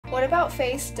What About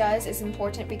Face does is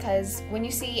important because when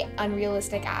you see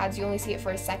unrealistic ads, you only see it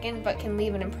for a second, but can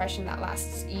leave an impression that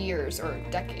lasts years or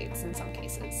decades in some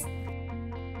cases.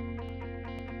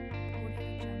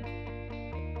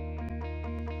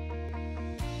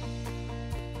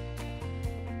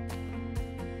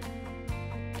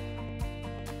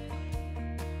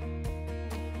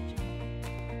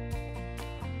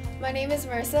 My name is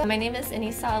Marissa. My name is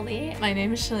Anissa Ali. My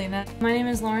name is Shalina. My name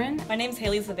is Lauren. My name is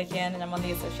Haley Zavikian and I'm on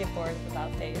the associate board of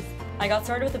About Face. I got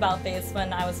started with About Face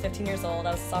when I was 15 years old.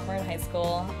 I was a sophomore in high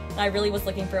school. And I really was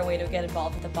looking for a way to get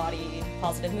involved with the body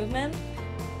positive movement.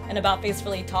 And About Face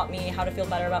really taught me how to feel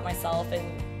better about myself and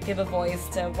give a voice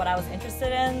to what I was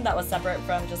interested in that was separate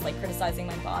from just like criticizing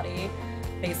my body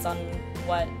based on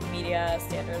what media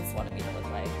standards wanted me to look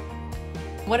like.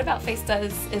 What About Face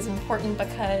does is important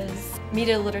because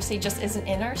media literacy just isn't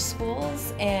in our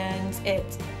schools, and it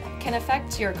can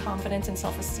affect your confidence and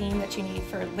self-esteem that you need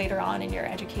for later on in your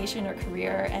education or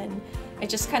career, and it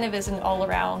just kind of is an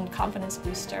all-around confidence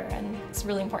booster, and it's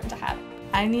really important to have.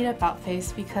 I need About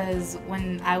Face because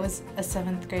when I was a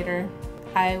 7th grader,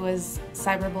 I was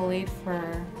cyberbullied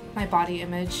for my body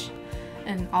image,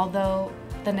 and although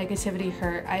the negativity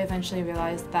hurt, I eventually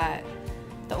realized that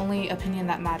the only opinion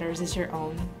that matters is your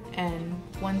own, and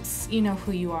once you know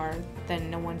who you are,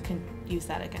 then no one can use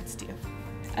that against you.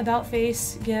 About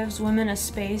Face gives women a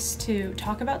space to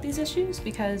talk about these issues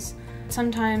because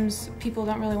sometimes people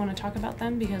don't really want to talk about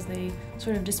them because they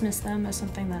sort of dismiss them as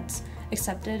something that's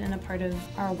accepted and a part of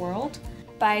our world.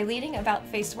 By leading About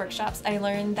Face workshops, I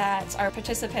learned that our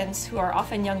participants, who are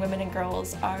often young women and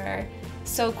girls, are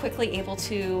so quickly able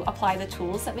to apply the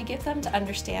tools that we give them to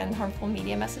understand harmful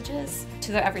media messages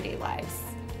to their everyday lives.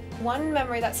 One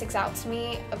memory that sticks out to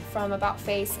me from About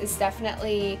Face is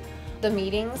definitely the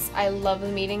meetings. I love the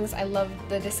meetings, I love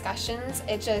the discussions.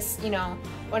 It just, you know,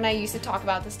 when I used to talk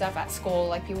about the stuff at school,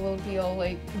 like people would be all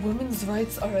like, women's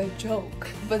rights are a joke.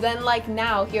 But then like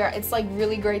now here, it's like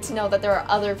really great to know that there are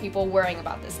other people worrying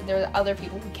about this, and there are other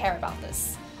people who care about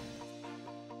this.